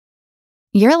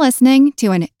You're listening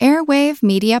to an Airwave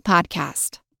Media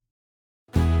Podcast.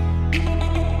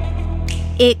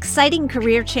 Exciting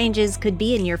career changes could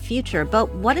be in your future,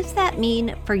 but what does that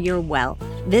mean for your wealth?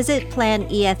 Visit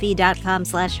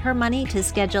planefe.com/hermoney to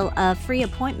schedule a free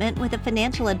appointment with a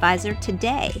financial advisor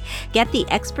today. Get the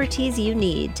expertise you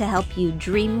need to help you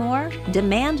dream more,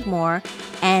 demand more,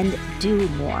 and do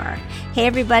more. Hey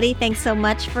everybody, thanks so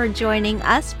much for joining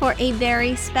us for a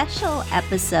very special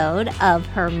episode of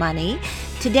Her Money.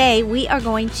 Today we are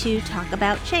going to talk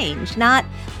about change, not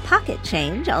pocket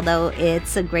change, although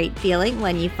it's a great feeling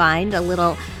when you find a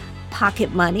little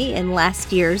pocket money in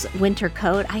last year's winter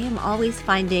coat. I am always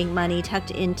finding money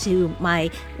tucked into my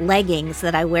leggings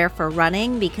that I wear for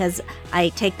running because I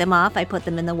take them off, I put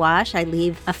them in the wash, I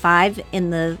leave a $5 in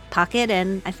the pocket,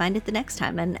 and I find it the next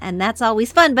time. And that's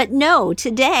always fun. But no,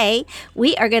 today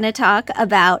we are going to talk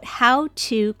about how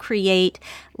to create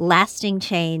lasting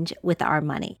change with our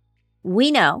money.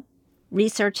 We know,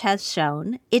 research has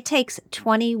shown, it takes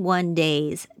 21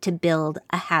 days to build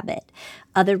a habit.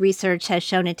 Other research has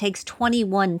shown it takes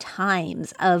 21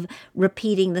 times of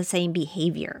repeating the same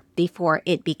behavior before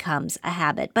it becomes a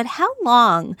habit. But how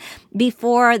long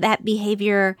before that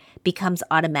behavior becomes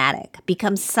automatic,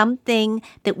 becomes something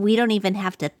that we don't even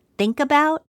have to think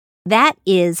about? That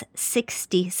is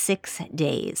 66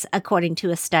 days, according to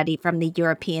a study from the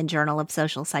European Journal of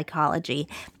Social Psychology.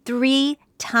 3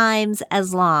 times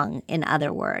as long, in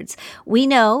other words. We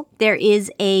know there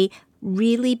is a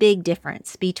really big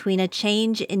difference between a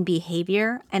change in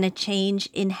behavior and a change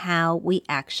in how we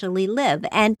actually live.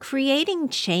 And creating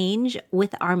change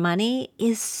with our money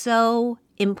is so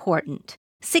important.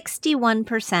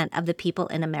 61% of the people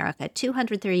in America,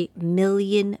 203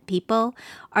 million people,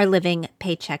 are living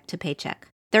paycheck to paycheck.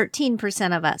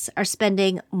 13% of us are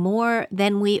spending more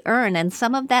than we earn, and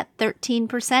some of that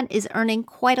 13% is earning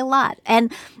quite a lot.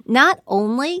 And not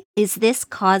only is this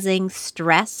causing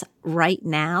stress right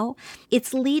now,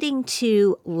 it's leading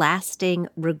to lasting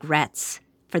regrets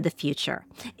for the future.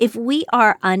 If we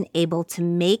are unable to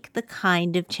make the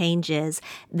kind of changes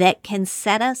that can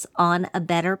set us on a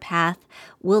better path,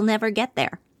 we'll never get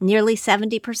there. Nearly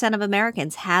 70% of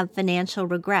Americans have financial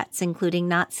regrets, including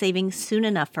not saving soon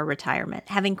enough for retirement,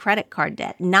 having credit card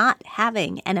debt, not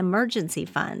having an emergency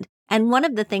fund. And one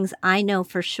of the things I know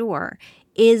for sure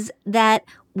is that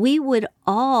we would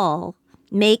all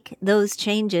make those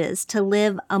changes to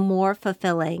live a more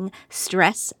fulfilling,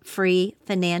 stress-free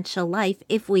financial life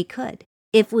if we could,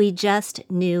 if we just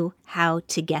knew how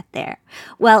to get there.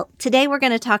 Well, today we're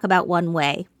going to talk about one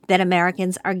way that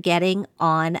Americans are getting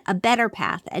on a better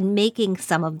path and making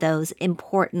some of those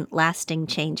important lasting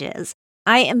changes.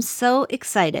 I am so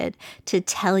excited to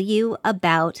tell you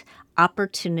about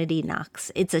Opportunity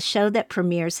Knocks. It's a show that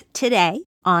premieres today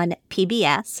on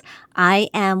PBS. I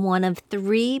am one of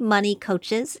 3 money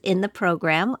coaches in the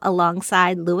program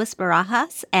alongside Louis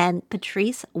Barajas and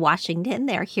Patrice Washington.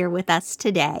 They're here with us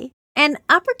today. And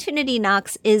Opportunity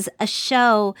Knocks is a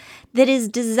show that is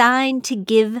designed to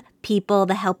give people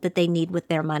the help that they need with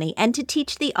their money and to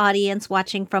teach the audience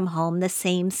watching from home the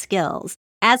same skills.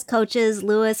 As coaches,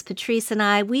 Louis, Patrice, and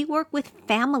I, we work with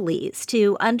families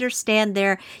to understand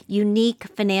their unique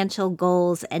financial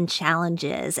goals and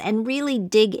challenges and really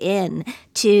dig in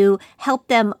to help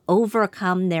them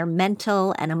overcome their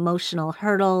mental and emotional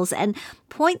hurdles and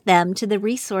point them to the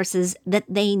resources that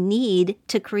they need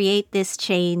to create this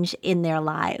change in their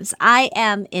lives. I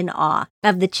am in awe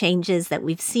of the changes that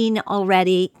we've seen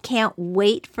already. Can't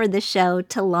wait for the show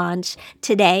to launch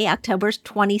today, October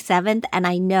 27th, and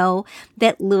I know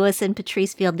that Louis and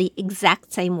Patrice feel the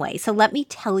exact same way. So let me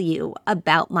tell you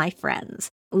about my friends.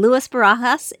 Louis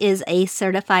Barajas is a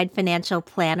certified financial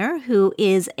planner who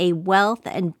is a wealth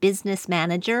and business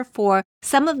manager for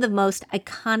some of the most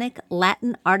iconic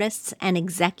Latin artists and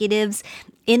executives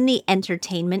in the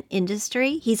entertainment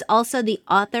industry. He's also the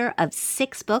author of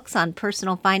 6 books on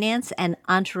personal finance and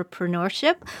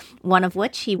entrepreneurship, one of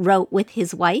which he wrote with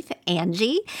his wife,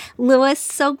 Angie. Louis,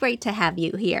 so great to have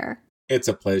you here. It's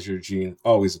a pleasure, Jean.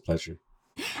 Always a pleasure.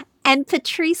 And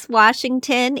Patrice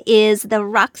Washington is the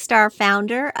rock star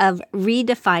founder of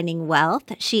Redefining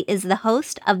Wealth. She is the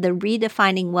host of the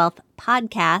Redefining Wealth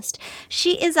podcast.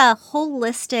 She is a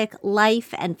holistic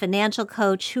life and financial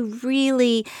coach who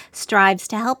really strives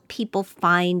to help people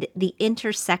find the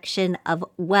intersection of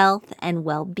wealth and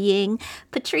well-being.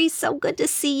 Patrice, so good to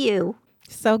see you.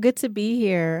 So good to be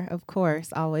here, of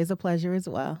course. Always a pleasure as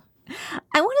well.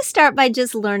 I want to start by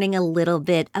just learning a little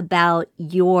bit about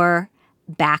your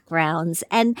backgrounds.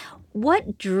 And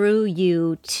what drew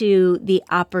you to the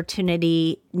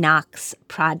Opportunity Knocks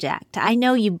project? I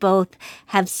know you both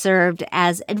have served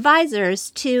as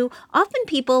advisors to often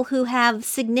people who have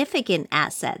significant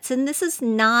assets, and this is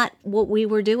not what we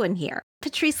were doing here.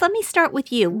 Patrice, let me start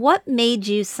with you. What made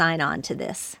you sign on to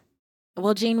this?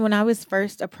 Well, Jean, when I was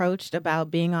first approached about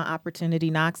being on Opportunity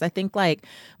Knocks, I think like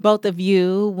both of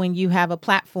you, when you have a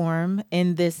platform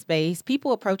in this space,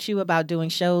 people approach you about doing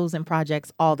shows and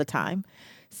projects all the time.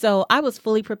 So I was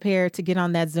fully prepared to get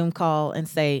on that Zoom call and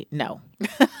say no.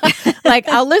 Like,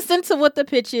 I'll listen to what the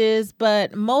pitch is,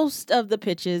 but most of the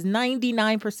pitches,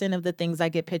 99% of the things I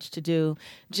get pitched to do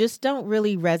just don't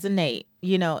really resonate,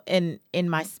 in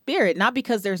my spirit. Not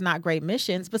because there's not great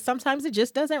missions, but sometimes it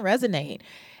just doesn't resonate.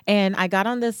 And I got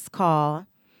on this call,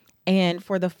 and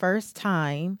for the first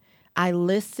time, I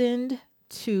listened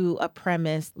to a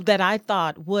premise that I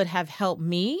thought would have helped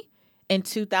me in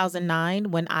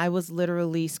 2009, when I was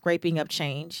literally scraping up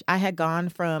change. I had gone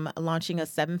from launching a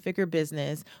 7-figure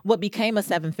business, what became a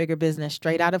 7-figure business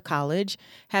straight out of college,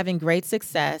 having great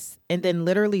success, and then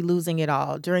literally losing it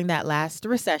all. During that last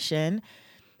recession,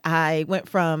 I went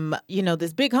from,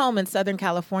 this big home in Southern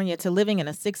California to living in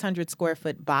a 600 square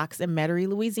foot box in Metairie,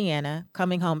 Louisiana,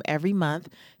 coming home every month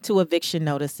to eviction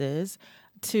notices,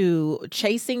 to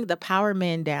chasing the power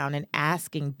man down and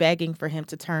begging for him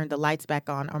to turn the lights back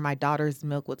on or my daughter's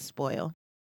milk would spoil.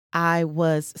 I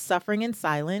was suffering in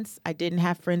silence. I didn't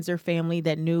have friends or family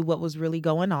that knew what was really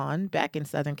going on back in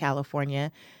Southern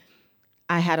California.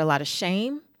 I had a lot of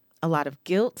shame, a lot of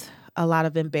guilt, a lot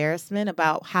of embarrassment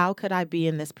about how could I be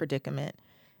in this predicament.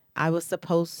 I was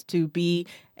supposed to be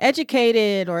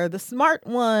educated or the smart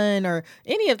one or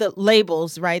any of the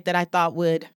labels, right, that I thought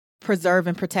would preserve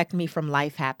and protect me from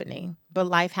life happening. But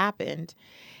life happened.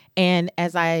 And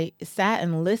as I sat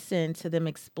and listened to them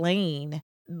explain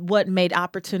what made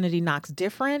Opportunity Knocks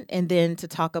different, and then to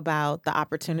talk about the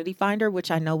Opportunity Finder, which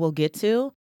I know we'll get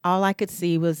to, all I could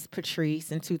see was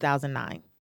Patrice in 2009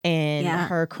 and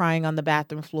her crying on the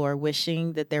bathroom floor,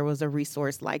 wishing that there was a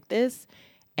resource like this.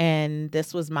 And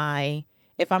this was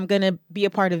if I'm going to be a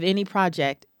part of any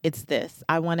project, it's this.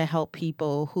 I want to help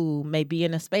people who may be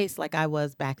in a space like I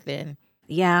was back then.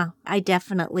 Yeah, I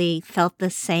definitely felt the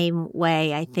same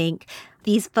way. I think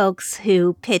these folks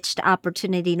who pitched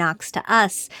Opportunity Knocks to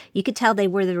us, you could tell they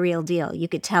were the real deal. You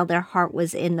could tell their heart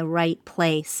was in the right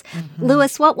place. Mm-hmm.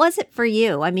 Louis, what was it for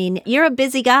you? I mean, you're a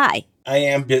busy guy. I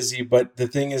am busy, but the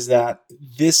thing is that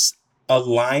this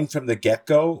aligned from the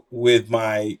get-go with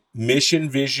my mission,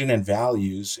 vision, and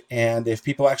values. And if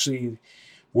people actually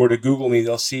were to Google me,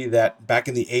 they'll see that back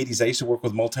in the 80s, I used to work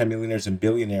with multimillionaires and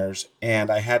billionaires, and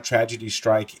I had tragedy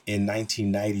strike in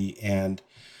 1990, and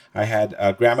I had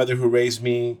a grandmother who raised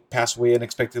me pass away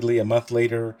unexpectedly a month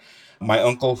later. My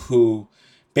uncle, who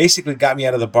basically got me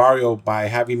out of the barrio by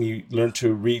having me learn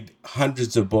to read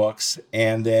hundreds of books,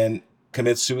 and then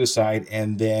commit suicide.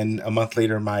 And then a month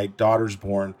later, my daughter's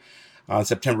born on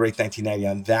September 8th, 1990.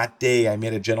 On that day, I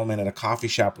met a gentleman at a coffee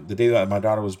shop the day that my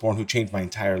daughter was born who changed my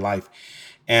entire life.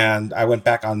 And I went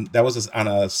back on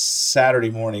a Saturday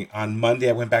morning. On Monday,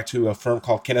 I went back to a firm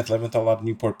called Kenneth Leventhal out of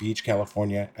Newport Beach,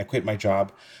 California. I quit my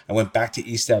job. I went back to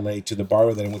East LA, to the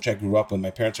barrio in which I grew up when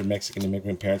my parents are Mexican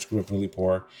immigrant parents, grew up really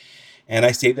poor. And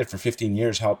I stayed there for 15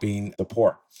 years helping the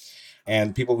poor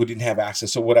and people who didn't have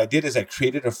access. So what I did is I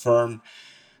created a firm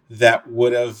that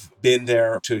would have been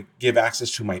there to give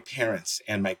access to my parents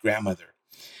and my grandmother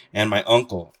and my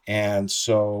uncle. And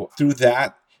so through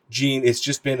that, Jean, it's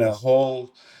just been a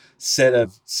whole set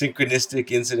of synchronistic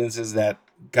incidences that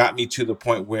got me to the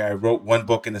point where I wrote one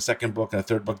book and a second book and a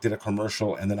third book, did a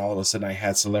commercial. And then all of a sudden I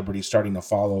had celebrities starting to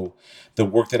follow the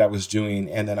work that I was doing.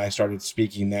 And then I started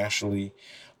speaking nationally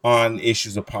on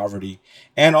issues of poverty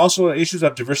and also issues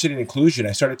of diversity and inclusion.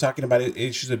 I started talking about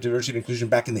issues of diversity and inclusion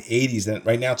back in the 80s. And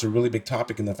right now it's a really big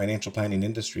topic in the financial planning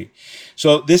industry.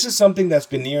 So this is something that's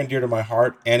been near and dear to my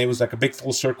heart. And it was like a big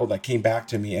full circle that came back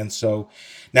to me. And so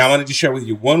now I wanted to share with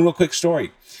you one real quick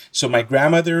story. So my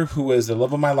grandmother, who was the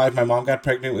love of my life, my mom got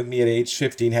pregnant with me at age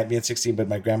 15, had me at 16, but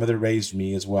my grandmother raised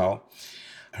me as well.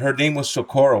 Her name was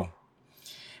Socorro.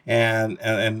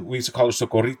 And we used to call her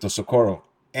Socorrito, Socorro.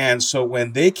 And so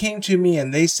when they came to me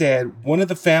and they said, one of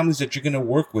the families that you're going to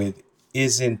work with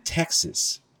is in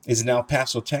Texas, is in El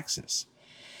Paso, Texas.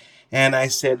 And I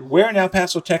said, where in El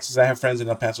Paso, Texas? I have friends in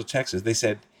El Paso, Texas. They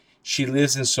said, she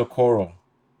lives in Socorro,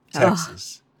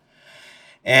 Texas. Oh.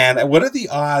 And what are the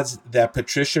odds that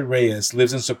Patricia Reyes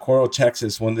lives in Socorro,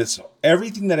 Texas, when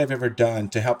everything that I've ever done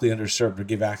to help the underserved or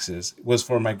give access was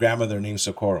for my grandmother named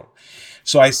Socorro.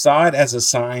 So I saw it as a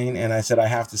sign and I said, I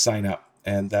have to sign up.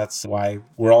 And that's why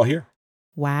we're all here.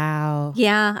 Wow.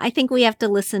 Yeah, I think we have to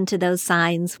listen to those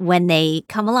signs when they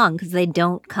come along because they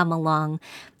don't come along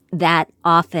that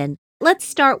often. Let's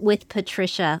start with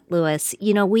Patricia Lewis.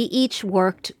 You know, we each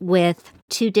worked with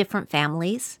two different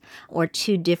families or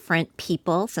two different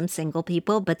people, some single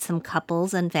people, but some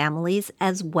couples and families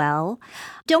as well.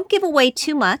 Don't give away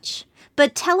too much,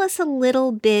 but tell us a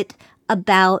little bit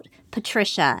about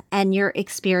Patricia and your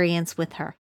experience with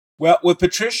her. Well, with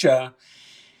Patricia,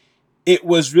 it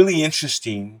was really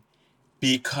interesting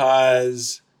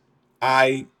because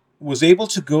I was able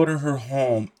to go to her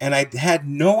home and I had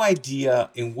no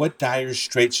idea in what dire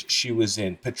straits she was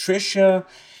in. Patricia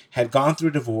had gone through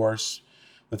a divorce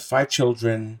with 5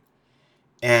 children,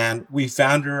 and we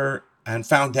found her and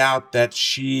found out that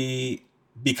she,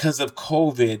 because of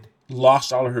COVID,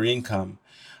 lost all of her income.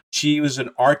 She was an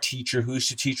art teacher who used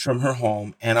to teach from her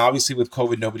home, and obviously with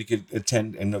COVID, nobody could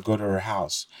attend and go to her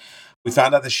house. We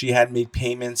found out that she had made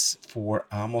payments for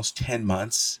almost 10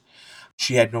 months.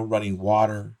 She had no running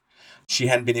water. She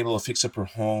hadn't been able to fix up her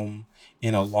home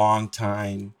in a long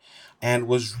time and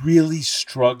was really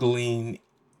struggling,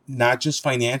 not just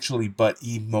financially, but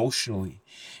emotionally.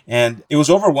 And it was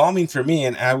overwhelming for me.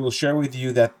 And I will share with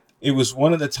you that it was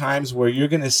one of the times where you're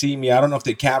going to see me. I don't know if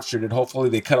they captured it. Hopefully,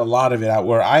 they cut a lot of it out,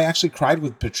 where I actually cried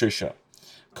with Patricia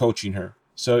coaching her.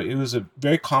 So it was a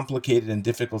very complicated and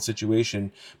difficult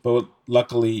situation. But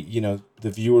luckily,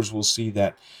 the viewers will see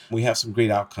that we have some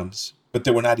great outcomes, but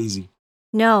they were not easy.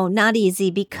 No, not easy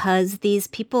because these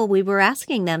people, we were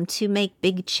asking them to make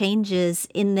big changes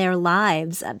in their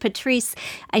lives. Patrice,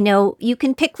 I know you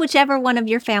can pick whichever one of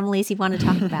your families you want to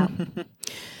talk about.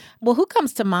 Well, who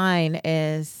comes to mind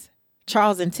is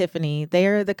Charles and Tiffany.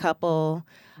 They're the couple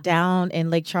down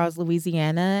in Lake Charles,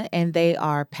 Louisiana, and they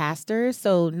are pastors.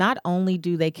 So not only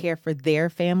do they care for their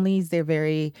families, they're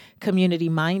very community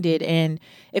minded. And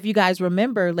if you guys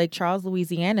remember, Lake Charles,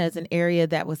 Louisiana is an area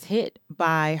that was hit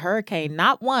by hurricane,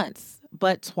 not once,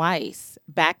 but twice,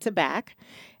 back to back.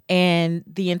 And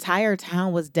the entire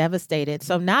town was devastated.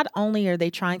 So not only are they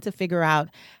trying to figure out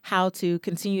how to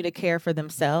continue to care for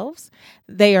themselves,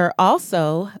 they are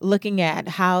also looking at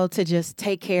how to just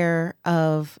take care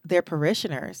of their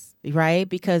parishioners, right?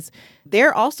 Because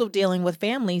they're also dealing with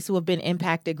families who have been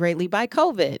impacted greatly by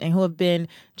COVID and who have been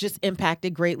just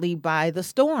impacted greatly by the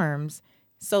storms.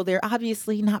 So they're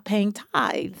obviously not paying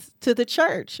tithes to the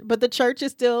church, but the church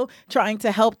is still trying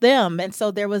to help them. And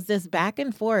so there was this back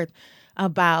and forth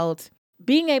about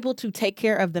being able to take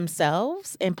care of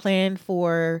themselves and plan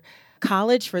for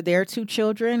college for their 2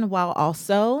 children while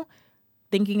also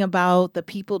thinking about the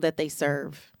people that they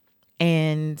serve.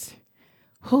 And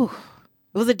it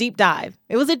was a deep dive.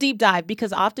 It was a deep dive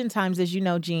because oftentimes, as you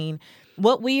know, Jean,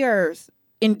 what we are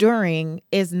enduring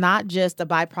is not just a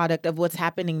byproduct of what's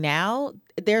happening now.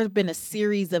 There's been a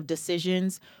series of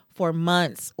decisions for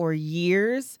months or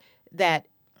years that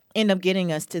end up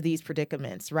getting us to these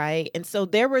predicaments, right? And so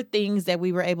there were things that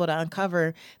we were able to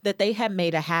uncover that they had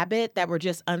made a habit that were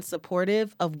just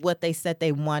unsupportive of what they said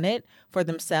they wanted for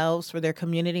themselves, for their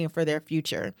community, and for their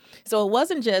future. So it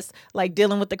wasn't just like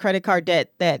dealing with the credit card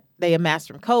debt that they amassed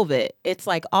from COVID. It's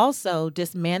like also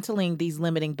dismantling these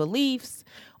limiting beliefs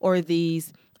or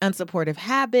these unsupportive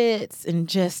habits and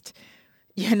just,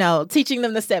 teaching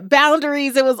them to set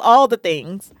boundaries. It was all the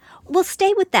things. Well,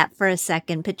 stay with that for a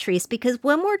second, Patrice, because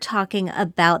when we're talking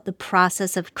about the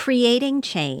process of creating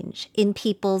change in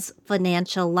people's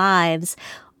financial lives,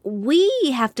 we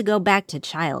have to go back to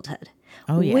childhood.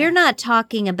 Oh, yeah. We're not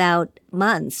talking about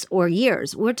months or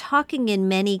years. We're talking in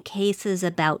many cases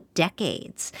about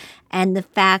decades. And the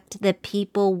fact that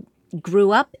people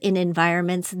grew up in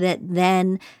environments that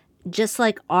then, just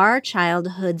like our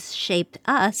childhoods shaped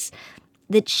us,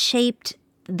 that shaped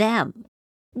them.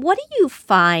 What do you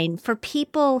find for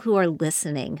people who are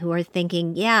listening, who are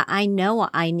thinking, yeah, I know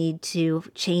I need to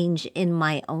change in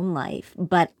my own life,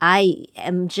 but I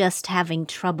am just having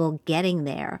trouble getting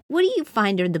there? What do you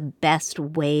find are the best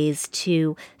ways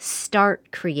to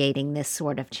start creating this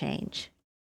sort of change?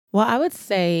 Well, I would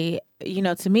say,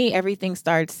 to me, everything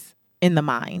starts in the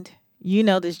mind. You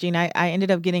know this, Jean. I ended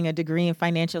up getting a degree in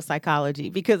financial psychology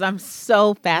because I'm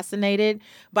so fascinated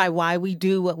by why we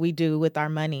do what we do with our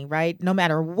money, right? No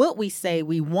matter what we say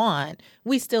we want,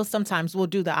 we still sometimes will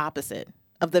do the opposite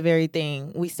of the very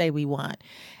thing we say we want.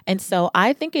 And so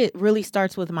I think it really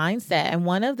starts with mindset. And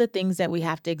one of the things that we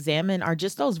have to examine are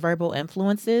just those verbal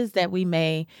influences that we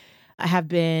may have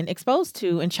been exposed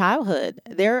to in childhood.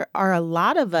 There are a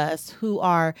lot of us who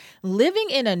are living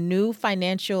in a new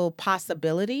financial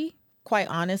possibility, quite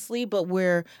honestly, but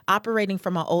we're operating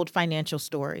from an old financial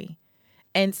story.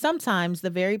 And sometimes the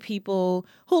very people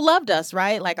who loved us,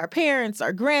 right? Like our parents,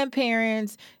 our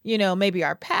grandparents, maybe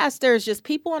our pastors, just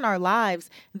people in our lives,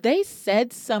 they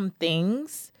said some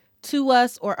things to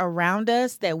us or around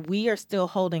us that we are still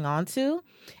holding on to.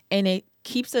 And it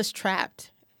keeps us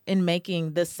trapped in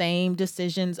making the same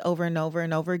decisions over and over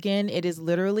and over again. It is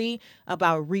literally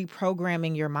about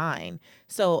reprogramming your mind.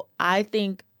 So I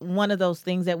think one of those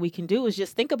things that we can do is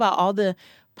just think about all the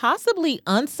possibly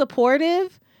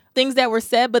unsupportive things that were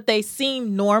said, but they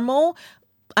seem normal.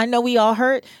 I know we all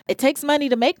heard it takes money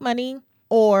to make money,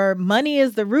 or money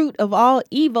is the root of all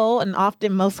evil, and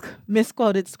often most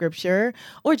misquoted scripture,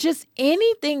 or just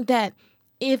anything that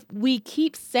if we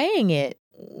keep saying it,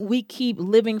 we keep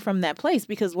living from that place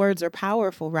because words are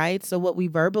powerful, right? So what we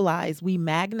verbalize, we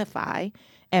magnify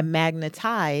and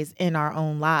magnetize in our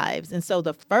own lives. And so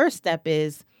the first step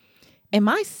is, am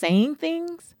I saying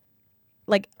things?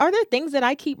 Like, are there things that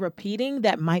I keep repeating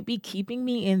that might be keeping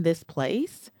me in this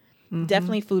place? Mm-hmm.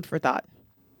 Definitely food for thought.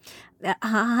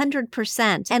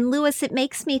 100%. And Lewis, it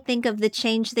makes me think of the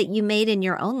change that you made in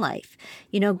your own life,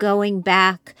 going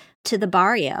back to the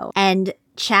barrio and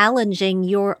challenging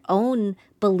your own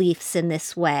beliefs in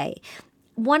this way.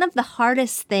 One of the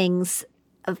hardest things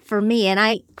for me, and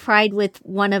I cried with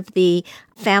one of the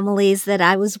families that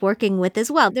I was working with as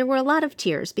well. There were a lot of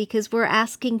tears because we're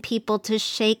asking people to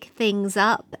shake things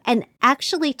up and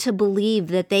actually to believe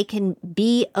that they can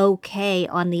be okay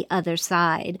on the other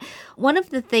side. One of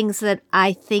the things that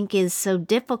I think is so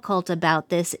difficult about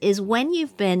this is when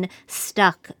you've been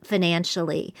stuck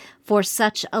financially for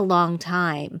such a long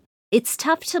time, it's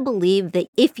tough to believe that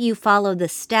if you follow the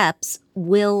steps,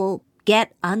 will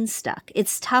get unstuck.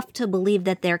 It's tough to believe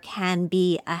that there can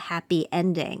be a happy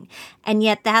ending. And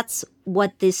yet that's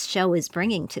what this show is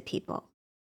bringing to people.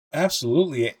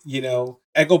 Absolutely.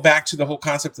 I go back to the whole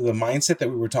concept of the mindset that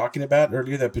we were talking about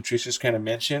earlier that Patricia's kind of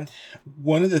mentioned.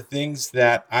 One of the things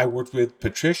that I worked with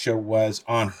Patricia was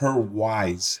on her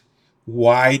whys.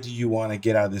 Why do you want to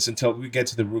get out of this? Until we get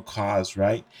to the root cause,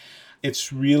 right?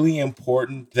 It's really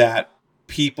important that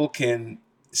people can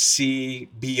see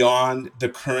beyond the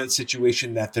current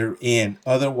situation that they're in.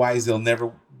 Otherwise, they'll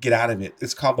never get out of it.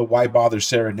 It's called the why bother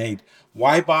serenade.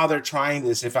 Why bother trying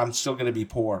this if I'm still going to be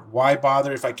poor? Why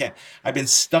bother if I can't? I've been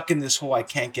stuck in this hole. I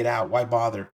can't get out. Why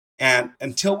bother? And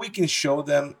until we can show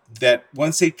them that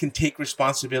once they can take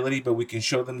responsibility, but we can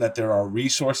show them that there are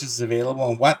resources available,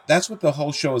 and that's what the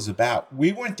whole show is about.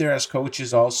 We weren't there as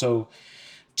coaches also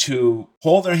to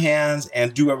hold their hands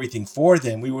and do everything for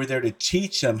them. We were there to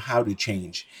teach them how to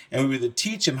change. And we were there to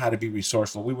teach them how to be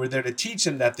resourceful. We were there to teach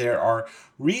them that there are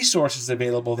resources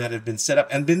available that have been set up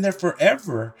and been there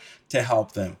forever to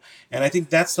help them. And I think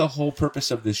that's the whole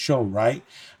purpose of this show, right?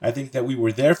 I think that we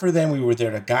were there for them. We were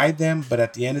there to guide them. But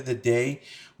at the end of the day,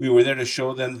 we were there to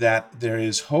show them that there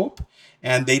is hope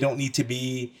and they don't need to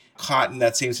be caught in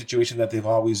that same situation that they've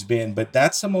always been. But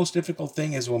that's the most difficult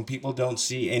thing, is when people don't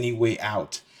see any way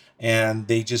out and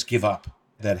they just give up,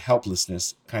 that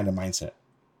helplessness kind of mindset.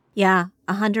 Yeah,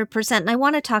 100%. And I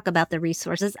want to talk about the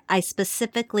resources. I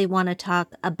specifically want to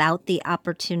talk about the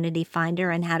Opportunity Finder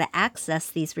and how to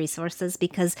access these resources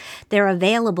because they're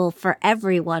available for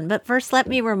everyone. But first, let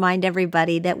me remind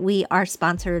everybody that we are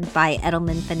sponsored by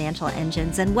Edelman Financial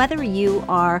Engines. And whether you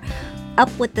are up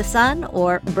with the sun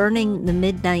or burning the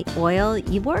midnight oil,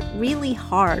 you work really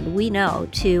hard, we know,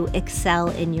 to excel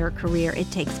in your career.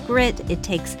 It takes grit, it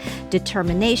takes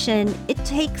determination, it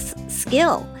takes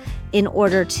skill in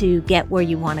order to get where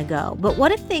you want to go. But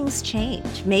what if things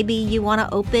change? Maybe you want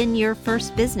to open your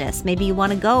first business. Maybe you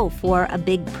want to go for a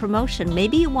big promotion.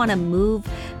 Maybe you want to move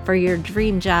for your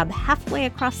dream job halfway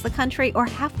across the country or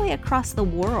halfway across the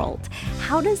world.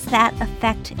 How does that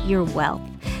affect your wealth?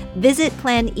 Visit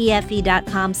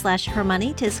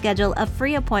planefe.com/hermoney to schedule a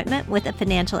free appointment with a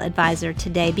financial advisor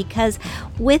today, because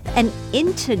with an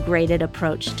integrated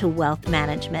approach to wealth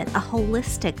management, a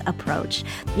holistic approach,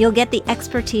 you'll get the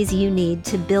expertise you need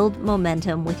to build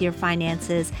momentum with your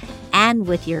finances and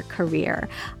with your career.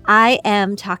 I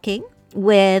am talking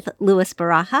with Lewis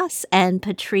Barajas and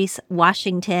Patrice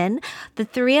Washington. The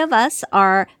three of us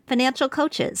are financial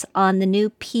coaches on the new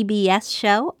PBS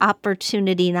show,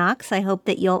 Opportunity Knocks. I hope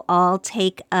that you'll all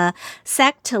take a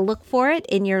sec to look for it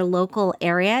in your local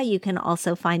area. You can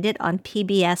also find it on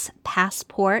PBS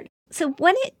Passport. So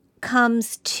when it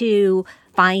comes to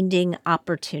finding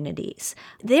opportunities,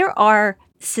 there are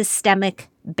systemic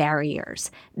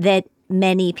barriers that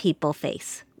many people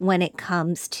face when it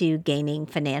comes to gaining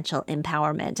financial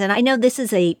empowerment. And I know this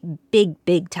is a big,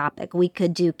 big topic. We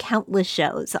could do countless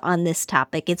shows on this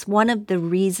topic. It's one of the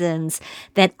reasons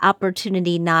that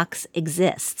Opportunity Knocks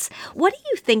exists. What do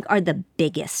you think are the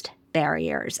biggest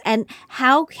barriers? And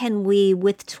how can we,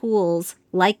 with tools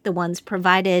like the ones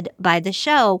provided by the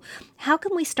show, how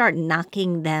can we start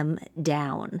knocking them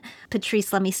down?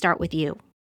 Patrice, let me start with you.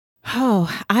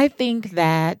 Oh, I think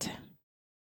that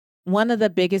one of the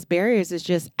biggest barriers is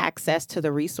just access to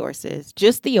the resources,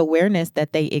 just the awareness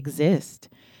that they exist.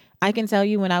 I can tell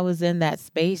you when I was in that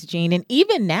space, Jean, and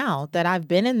even now that I've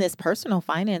been in this personal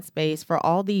finance space for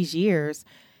all these years,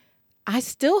 I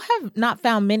still have not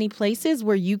found many places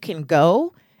where you can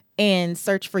go and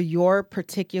search for your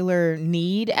particular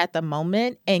need at the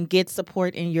moment and get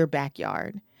support in your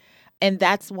backyard. And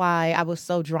that's why I was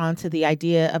so drawn to the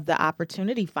idea of the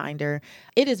Opportunity Finder.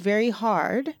 It is very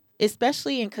hard,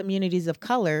 especially in communities of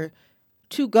color,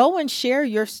 to go and share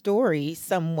your story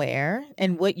somewhere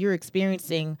and what you're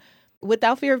experiencing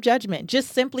without fear of judgment. Just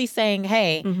simply saying,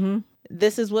 hey,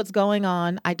 this is what's going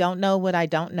on. I don't know what I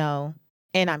don't know.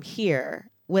 And I'm here,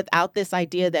 without this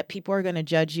idea that people are going to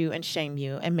judge you and shame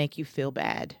you and make you feel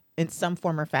bad in some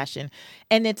form or fashion.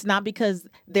 And it's not because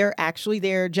they're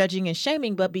judging and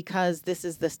shaming, but because this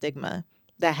is the stigma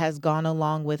that has gone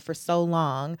along with for so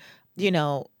long.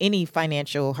 Any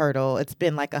financial hurdle, it's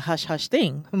been like a hush hush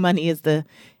thing. Money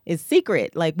is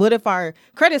secret. Like, what if our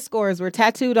credit scores were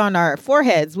tattooed on our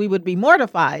foreheads? We would be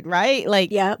mortified, right?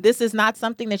 Like, This is not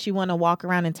something that you want to walk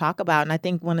around and talk about. And I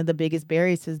think one of the biggest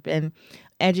barriers has been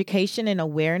education and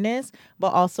awareness,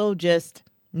 but also just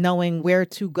knowing where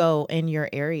to go in your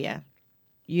area.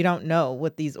 You don't know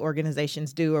what these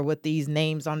organizations do or what these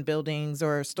names on buildings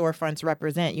or storefronts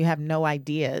represent. You have no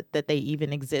idea that they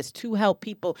even exist to help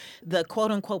people, the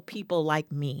quote unquote people like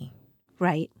me.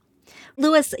 Right.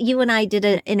 Louis, you and I did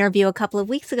an interview a couple of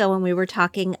weeks ago when we were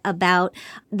talking about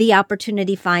the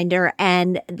Opportunity Finder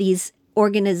and these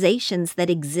organizations that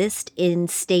exist in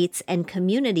states and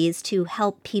communities to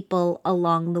help people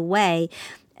along the way.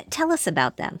 Tell us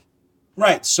about them.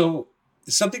 Right. So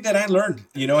something that I learned,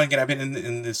 again, I've been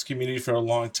in this community for a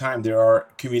long time. There are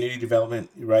community development,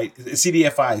 right?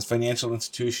 CDFIs, financial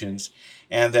institutions,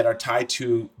 and that are tied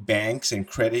to banks and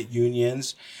credit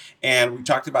unions. And we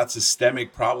talked about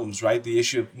systemic problems, right? The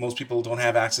issue of most people don't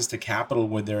have access to capital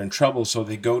when they're in trouble. So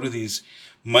they go to these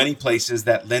money places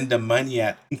that lend them money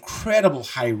at incredible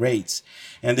high rates.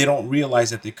 And they don't realize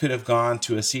that they could have gone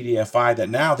to a CDFI that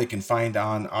now they can find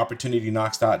on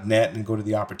opportunityknox.net and go to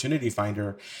the Opportunity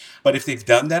Finder. But if they've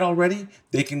done that already,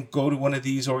 they can go to one of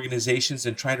these organizations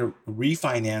and try to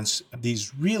refinance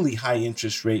these really high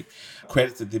interest rate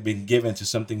credits that they've been given to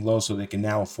something low so they can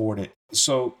now afford it.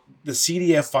 So the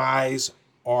CDFIs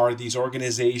are these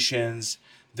organizations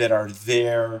that are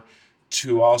there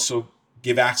to also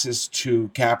give access to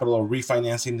capital or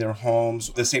refinancing their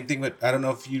homes. The same thing with, I don't know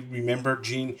if you remember,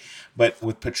 Jean, but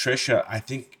with Patricia, I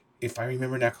think if I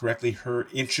remember now correctly, her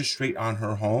interest rate on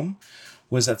her home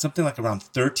was at something like around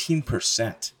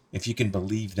 13%, if you can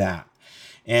believe that.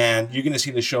 And you're going to see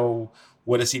the show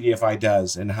what a CDFI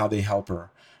does and how they help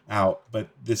her out. But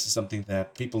this is something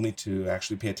that people need to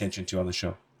actually pay attention to on the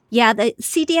show. Yeah, the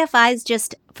CDFIs,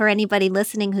 just for anybody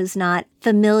listening who's not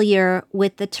familiar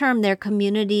with the term, they're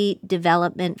community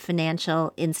development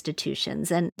financial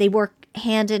institutions. And they work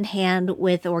hand in hand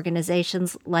with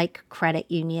organizations like credit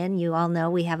union. You all know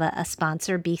we have a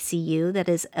sponsor, BCU, that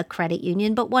is a credit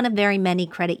union, but one of very many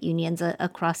credit unions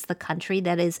across the country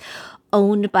that is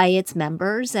owned by its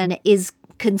members and is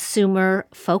consumer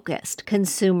focused,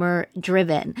 consumer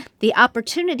driven. The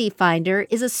Opportunity Finder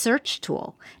is a search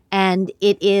tool, and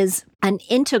it is an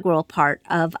integral part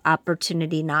of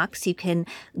Opportunity Knox. You can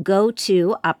go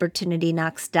to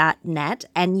opportunityknox.net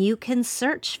and you can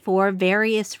search for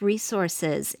various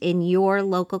resources in your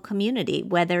local community,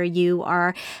 whether you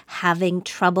are having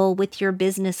trouble with your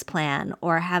business plan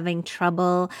or having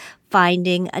trouble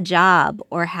finding a job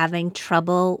or having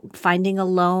trouble finding a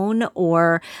loan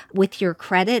or with your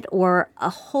credit or a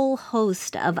whole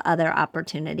host of other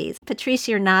opportunities. Patrice,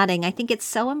 you're nodding. I think it's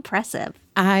so impressive.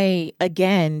 I,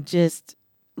 again, just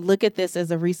look at this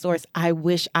as a resource I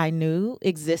wish I knew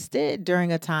existed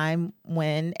during a time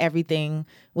when everything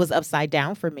was upside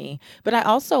down for me. But I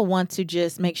also want to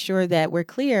just make sure that we're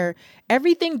clear.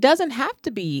 Everything doesn't have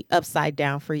to be upside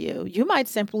down for you. You might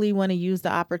simply want to use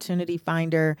the Opportunity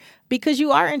Finder because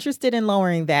you are interested in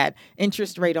lowering that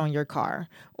interest rate on your car.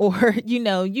 Or,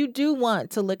 you do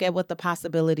want to look at what the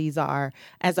possibilities are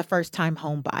as a first-time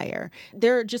home buyer.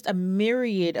 There are just a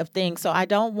myriad of things. So I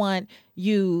don't want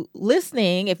you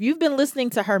listening. If you've been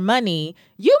listening to Her Money,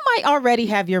 you might already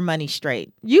have your money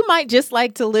straight. You might just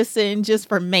like to listen just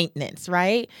for maintenance,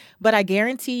 right? But I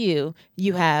guarantee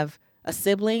you have a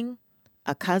sibling,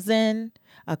 a cousin,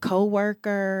 a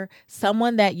coworker,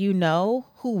 someone that you know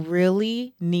who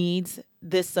really needs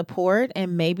this support,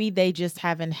 and maybe they just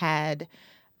haven't had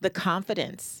the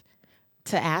confidence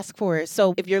to ask for it.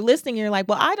 So if you're listening, you're like,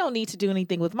 well, I don't need to do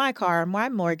anything with my car or my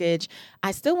mortgage.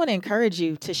 I still want to encourage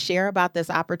you to share about this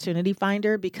opportunity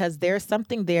finder, because there's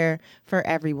something there for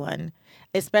everyone.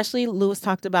 Especially Lewis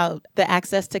talked about the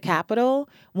access to capital.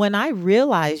 When I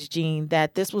realized, Jean,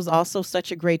 that this was also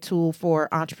such a great tool for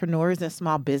entrepreneurs and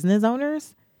small business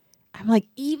owners, I'm like,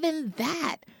 even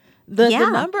that, the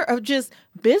number of just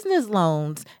business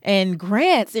loans and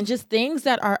grants and just things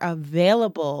that are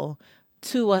available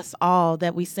to us all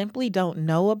that we simply don't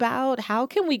know about. How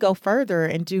can we go further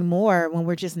and do more when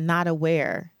we're just not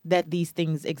aware that these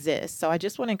things exist? So I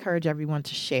just want to encourage everyone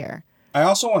to share. I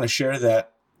also want to share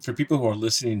that for people who are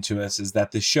listening to us, is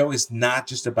that the show is not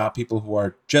just about people who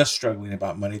are just struggling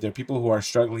about money. There are people who are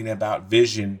struggling about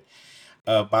vision,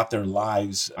 about their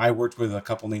lives. I worked with a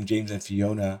couple named James and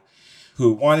Fiona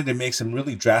who wanted to make some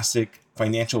really drastic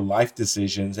financial life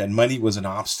decisions, and money was an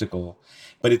obstacle,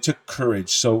 but it took courage.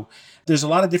 So there's a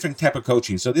lot of different type of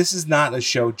coaching. So this is not a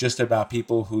show just about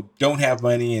people who don't have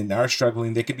money and are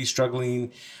struggling. They could be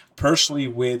struggling personally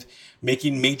with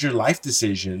making major life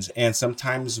decisions. And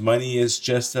sometimes money is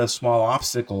just a small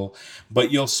obstacle, but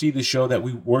you'll see the show that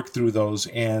we work through those.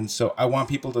 And so I want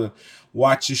people to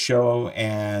watch the show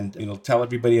and, tell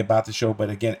everybody about the show.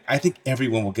 But again, I think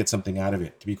everyone will get something out of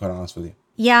it, to be quite honest with you.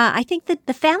 Yeah, I think that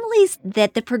the families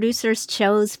that the producers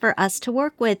chose for us to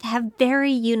work with have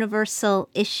very universal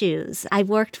issues. I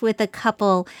worked with a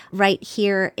couple right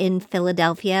here in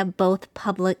Philadelphia, both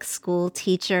public school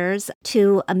teachers,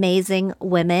 two amazing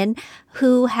women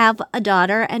who have a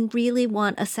daughter and really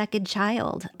want a second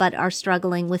child, but are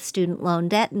struggling with student loan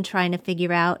debt and trying to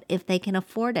figure out if they can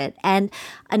afford it. And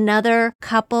another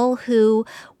couple who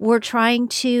were trying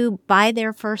to buy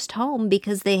their first home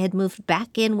because they had moved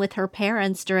back in with her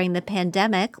parents during the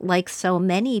pandemic, like so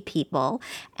many people,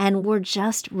 and were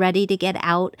just ready to get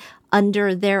out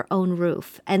under their own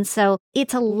roof. And so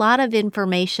it's a lot of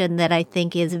information that I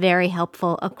think is very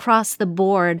helpful across the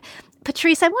board.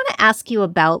 Patrice, I want to ask you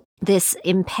about this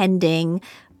impending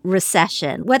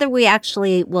recession, whether we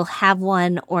actually will have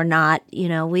one or not.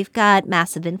 We've got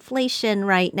massive inflation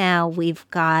right now. We've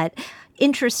got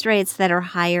interest rates that are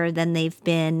higher than they've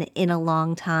been in a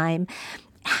long time.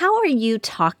 How are you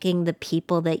talking the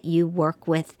people that you work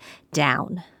with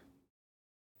down?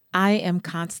 I am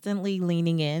constantly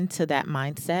leaning into that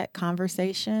mindset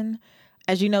conversation.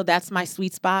 As you know, that's my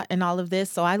sweet spot in all of this.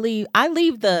 So I leave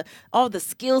all the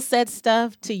skill set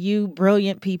stuff to you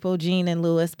brilliant people, Jean and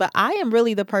Lewis. But I am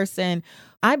really the person,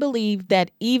 I believe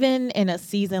that even in a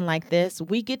season like this,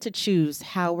 we get to choose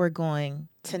how we're going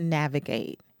to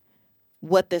navigate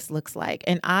what this looks like.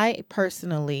 And I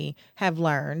personally have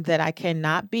learned that I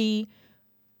cannot be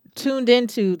tuned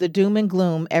into the doom and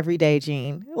gloom every day,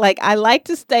 Jean. Like, I like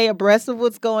to stay abreast of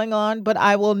what's going on, but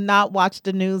I will not watch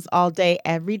the news all day,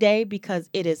 every day, because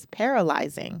it is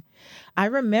paralyzing. I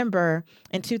remember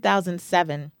in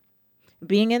 2007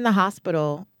 being in the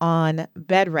hospital on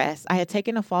bed rest. I had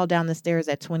taken a fall down the stairs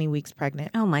at 20 weeks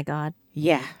pregnant. Oh, my God.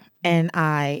 Yeah. And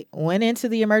I went into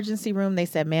the emergency room. They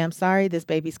said, ma'am, sorry, this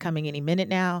baby's coming any minute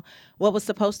now. What was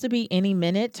supposed to be any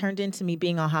minute turned into me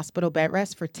being on hospital bed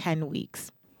rest for 10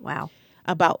 weeks. Wow.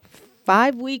 About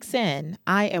 5 weeks in,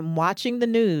 I am watching the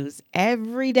news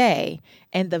every day,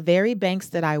 and the very banks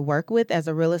that I work with as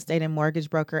a real estate and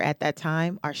mortgage broker at that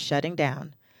time are shutting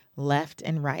down left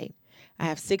and right. I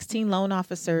have 16 loan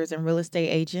officers and real estate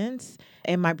agents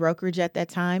in my brokerage at that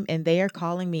time, and they are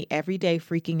calling me every day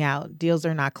freaking out. Deals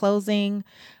are not closing.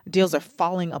 Deals are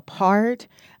falling apart.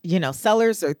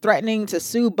 Sellers are threatening to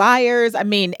sue buyers. I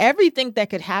mean, everything that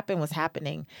could happen was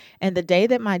happening. And the day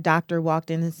that my doctor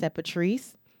walked in and said,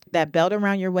 Patrice, that belt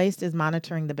around your waist is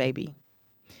monitoring the baby.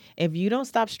 If you don't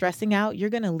stop stressing out,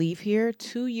 you're going to leave here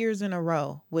 2 years in a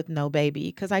row with no baby,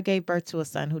 because I gave birth to a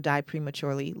son who died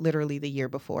prematurely, literally the year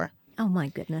before. Oh, my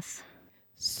goodness.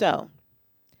 So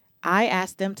I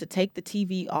asked them to take the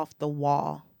TV off the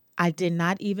wall. I did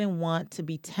not even want to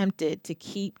be tempted to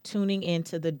keep tuning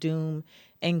into the doom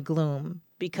and gloom,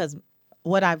 because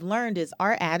what I've learned is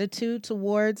our attitude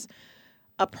towards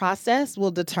a process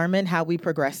will determine how we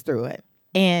progress through it.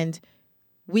 And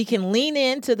we can lean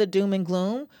into the doom and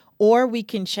gloom, or we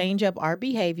can change up our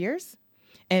behaviors.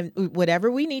 And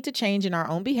whatever we need to change in our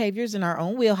own behaviors, in our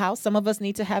own wheelhouse, some of us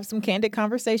need to have some candid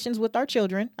conversations with our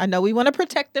children. I know we want to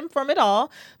protect them from it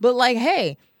all, but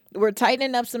hey, we're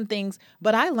tightening up some things.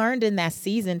 But I learned in that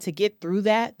season to get through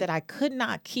that I could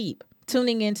not keep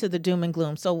tuning into the doom and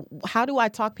gloom. So how do I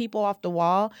talk people off the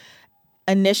wall?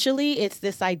 Initially, it's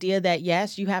this idea that,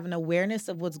 yes, you have an awareness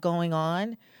of what's going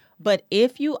on. But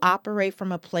if you operate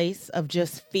from a place of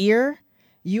just fear,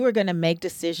 you are going to make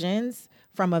decisions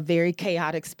from a very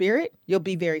chaotic spirit. You'll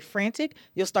be very frantic.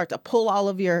 You'll start to pull all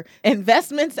of your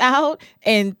investments out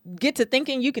and get to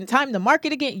thinking you can time the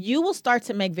market again. You will start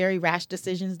to make very rash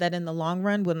decisions that in the long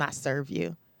run will not serve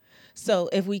you. So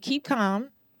if we keep calm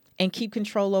and keep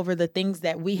control over the things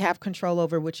that we have control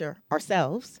over, which are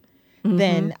ourselves,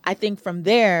 then I think from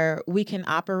there we can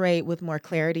operate with more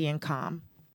clarity and calm.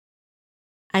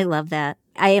 I love that.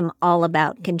 I am all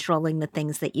about controlling the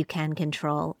things that you can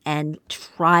control and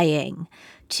trying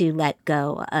to let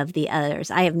go of the others.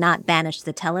 I have not banished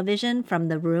the television from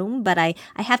the room, but I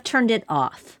have turned it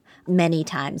off many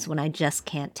times when I just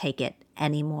can't take it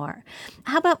anymore.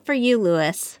 How about for you,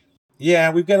 Louis?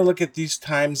 Yeah, we've got to look at these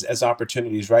times as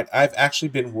opportunities, right? I've actually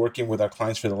been working with our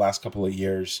clients for the last couple of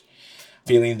years,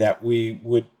 feeling that we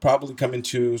would probably come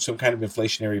into some kind of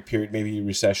inflationary period, maybe a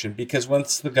recession, because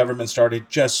once the government started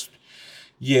just,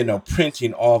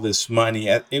 printing all this money,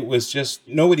 it was just,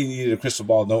 nobody needed a crystal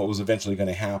ball to know what was eventually going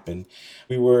to happen.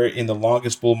 We were in the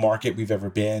longest bull market we've ever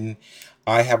been.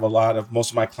 I have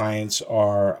most of my clients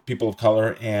are people of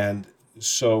color, and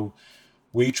so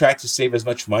we try to save as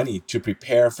much money to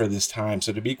prepare for this time.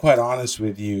 So to be quite honest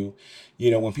with you,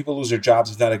 when people lose their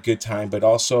jobs, it's not a good time, but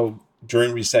also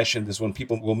during recession is when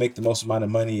people will make the most amount of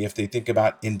money if they think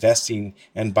about investing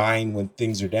and buying when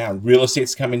things are down. Real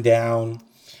estate's coming down,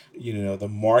 the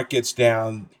market's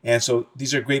down. And so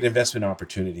these are great investment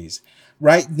opportunities.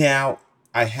 Right now,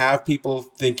 I have people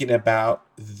thinking about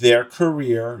their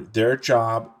career, their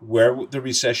job, where the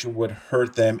recession would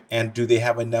hurt them, and do they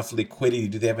have enough liquidity?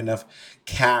 Do they have enough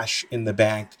cash in the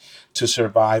bank to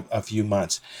survive a few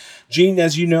months? Gene,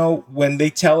 as you know, when they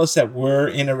tell us that we're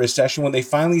in a recession, when they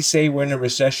finally say we're in a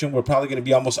recession, we're probably going to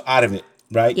be almost out of it,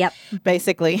 right? Yep.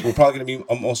 Basically. We're probably going to be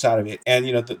almost out of it. And,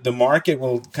 the market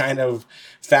will kind of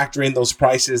factor in those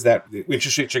prices that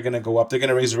interest rates are going to go up. They're going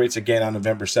to raise the rates again on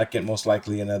November 2nd, most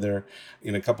likely in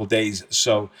a couple of days.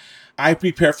 So I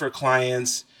prepare for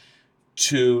clients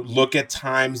to look at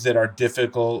times that are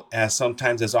difficult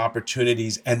sometimes as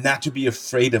opportunities and not to be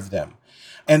afraid of them.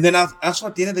 And then also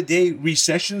at the end of the day,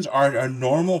 recessions are a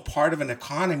normal part of an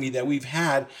economy that we've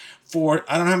had for,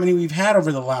 I don't know how many we've had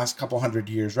over the last couple hundred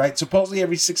years, right? Supposedly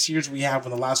every 6 years we have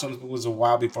one. The last one was a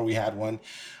while before we had one.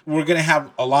 We're going to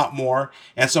have a lot more.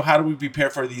 And so how do we prepare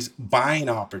for these buying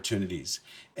opportunities?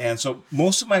 And so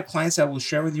most of my clients that I will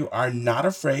share with you are not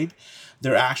afraid.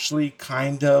 They're actually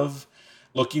kind of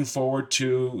looking forward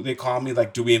to, they call me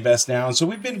like, do we invest now? And so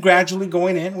we've been gradually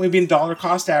going in. We've been dollar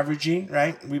cost averaging,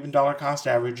 right? We've been dollar cost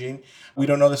averaging. We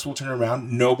don't know this will turn around.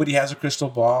 Nobody has a crystal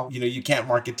ball. You can't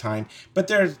market time. But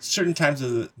there are certain times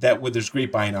where there's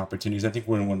great buying opportunities. I think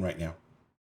we're in one right now.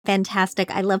 Fantastic.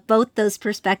 I love both those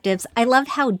perspectives. I love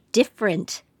how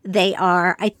different they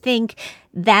are. I think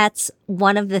that's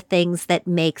one of the things that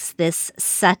makes this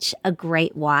such a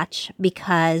great watch,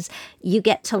 because you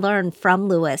get to learn from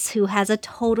Louis, who has a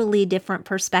totally different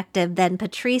perspective than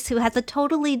Patrice, who has a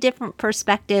totally different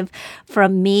perspective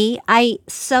from me. I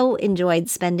so enjoyed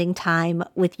spending time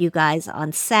with you guys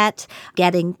on set,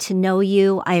 getting to know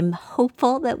you. I'm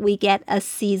hopeful that we get a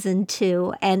season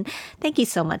 2. And thank you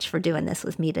so much for doing this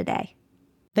with me today.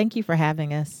 Thank you for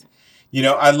having us.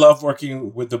 I love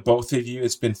working with the both of you.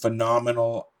 It's been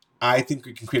phenomenal. I think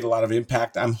we can create a lot of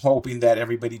impact. I'm hoping that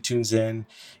everybody tunes in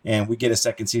and we get a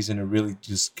second season to really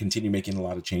just continue making a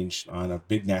lot of change on a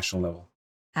big national level.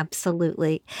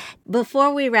 Absolutely.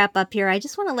 Before we wrap up here, I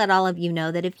just want to let all of you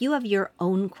know that if you have your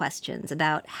own questions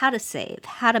about how to save,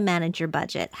 how to manage your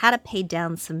budget, how to pay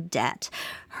down some debt,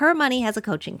 Her Money has a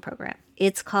coaching program.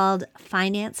 It's called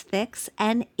Finance Fix,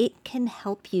 and it can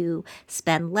help you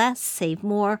spend less, save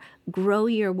more, grow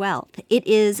your wealth. It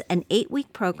is an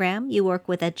 8-week program. You work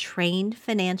with a trained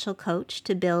financial coach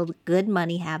to build good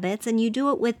money habits, and you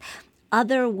do it with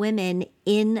other women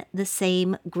in the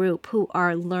same group who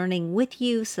are learning with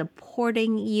you,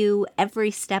 supporting you every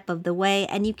step of the way,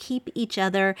 and you keep each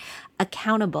other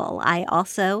accountable. I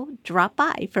also drop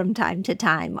by from time to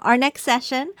time. Our next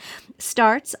session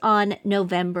starts on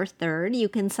November 3rd. You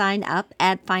can sign up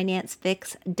at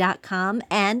financefix.com,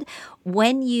 and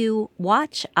when you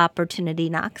watch Opportunity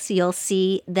Knocks, you'll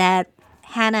see that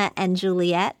Hannah and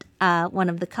Juliet, one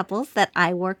of the couples that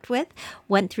I worked with,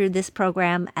 went through this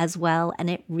program as well, and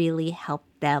it really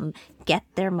helped them get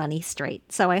their money straight.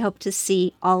 So I hope to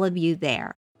see all of you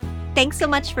there. Thanks so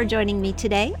much for joining me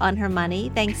today on Her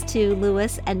Money. Thanks to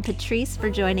Louis and Patrice for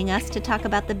joining us to talk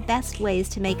about the best ways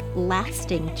to make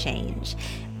lasting change.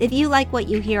 If you like what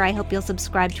you hear, I hope you'll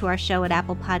subscribe to our show at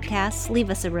Apple Podcasts. Leave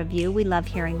us a review. We love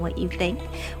hearing what you think.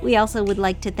 We also would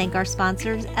like to thank our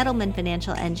sponsors, Edelman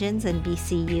Financial Engines and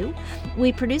BCU.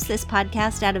 We produce this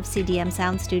podcast out of CDM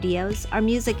Sound Studios. Our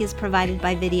music is provided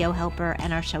by Video Helper,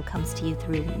 and our show comes to you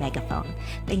through Megaphone.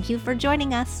 Thank you for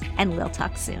joining us, and we'll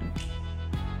talk soon.